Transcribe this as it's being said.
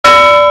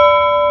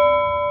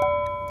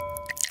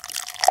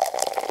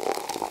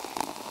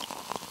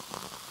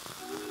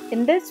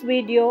In this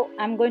video,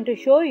 I'm going to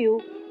show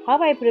you how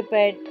I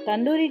prepared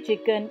tandoori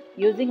chicken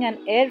using an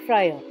air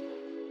fryer.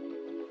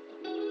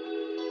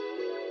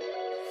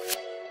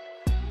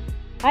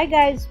 Hi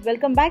guys,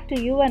 welcome back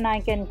to You and I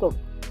Can Cook.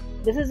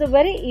 This is a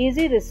very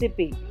easy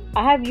recipe.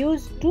 I have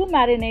used 2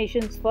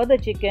 marinations for the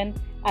chicken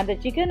and the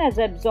chicken has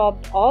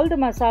absorbed all the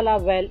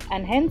masala well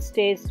and hence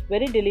tastes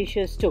very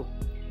delicious too.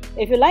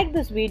 If you like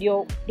this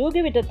video, do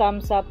give it a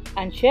thumbs up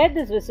and share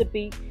this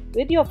recipe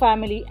with your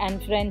family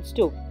and friends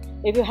too.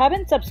 If you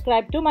haven't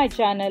subscribed to my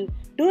channel,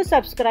 do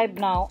subscribe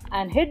now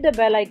and hit the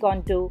bell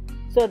icon too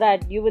so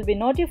that you will be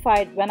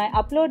notified when I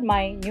upload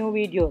my new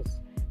videos.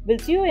 We'll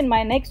see you in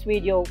my next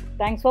video.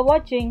 Thanks for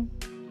watching.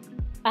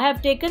 I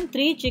have taken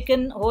 3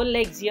 chicken whole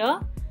legs here.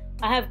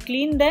 I have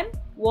cleaned them,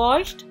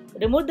 washed,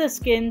 removed the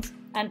skins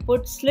and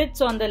put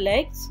slits on the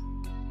legs.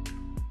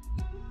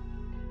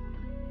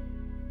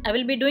 I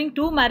will be doing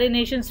 2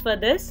 marinations for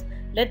this.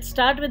 Let's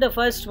start with the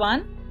first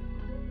one.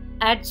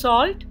 Add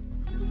salt,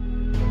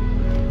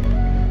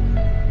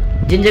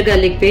 ginger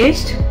garlic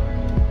paste,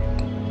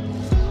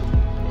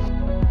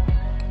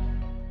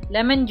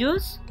 lemon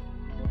juice,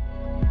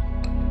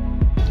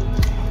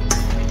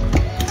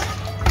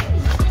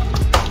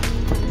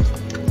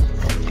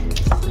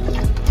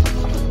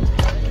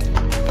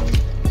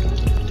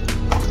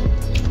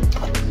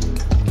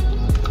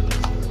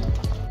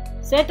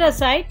 set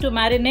aside to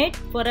marinate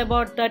for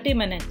about 30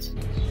 minutes.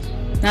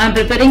 Now I am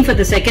preparing for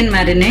the second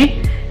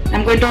marinade. I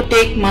am going to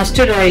take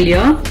mustard oil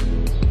here.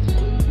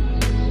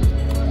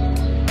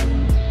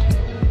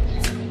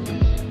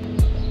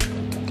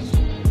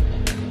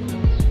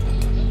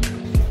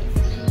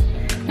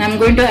 I am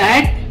going to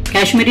add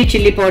Kashmiri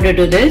chilli powder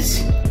to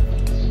this.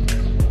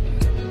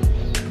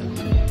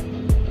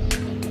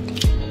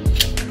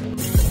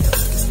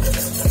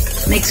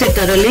 Mix it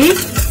thoroughly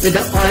with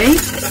the oil.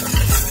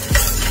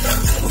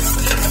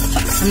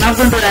 I am not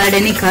going to add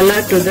any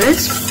color to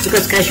this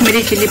because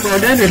Kashmiri chilli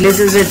powder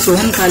releases its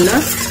own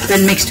color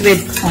when mixed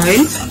with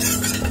oil.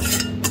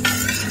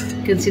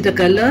 You can see the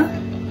color,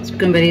 it's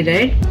become very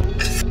red.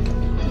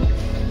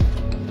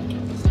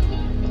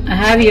 I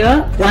have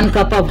here 1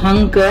 cup of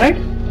hung curd.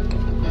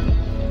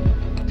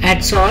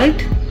 Add salt,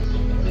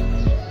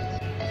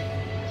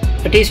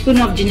 a teaspoon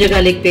of ginger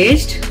garlic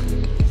paste.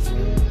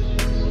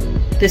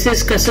 This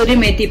is Kasoori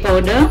methi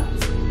powder,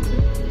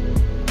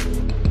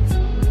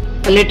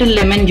 a little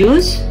lemon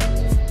juice.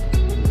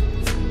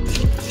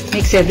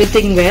 Mix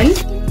everything well.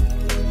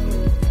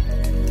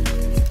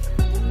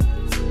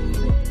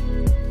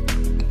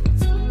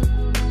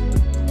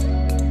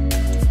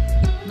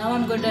 Now I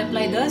am going to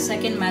apply the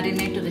second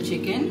marinade to the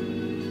chicken.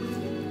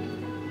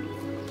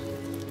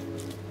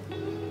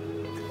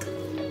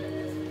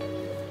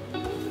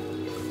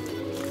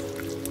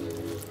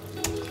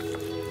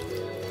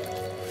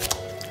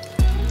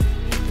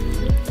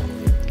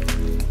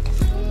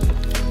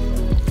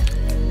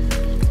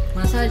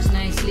 Massage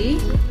nicely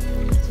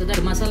so that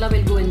masala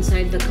will go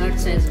inside the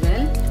cuts as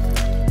well.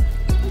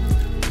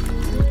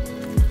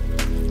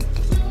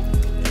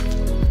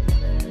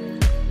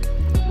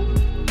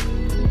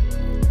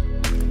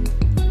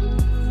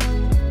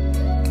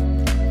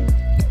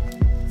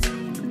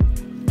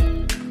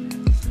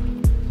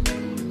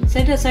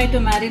 Set aside to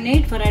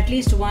marinate for at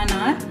least 1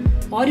 hour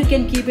or you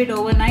can keep it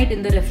overnight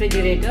in the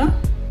refrigerator.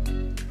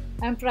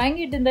 I am frying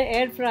it in the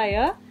air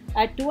fryer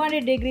at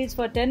 200 degrees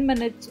for 10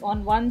 minutes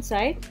on one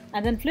side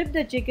and then flip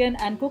the chicken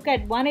and cook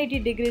at 180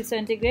 degrees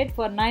centigrade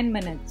for 9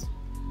 minutes.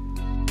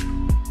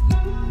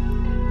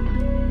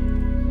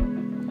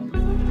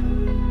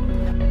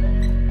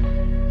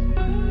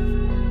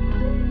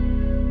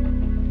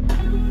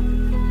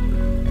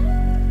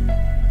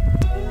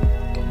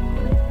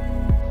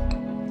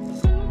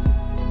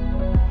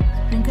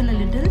 Sprinkle a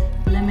little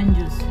lemon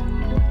juice.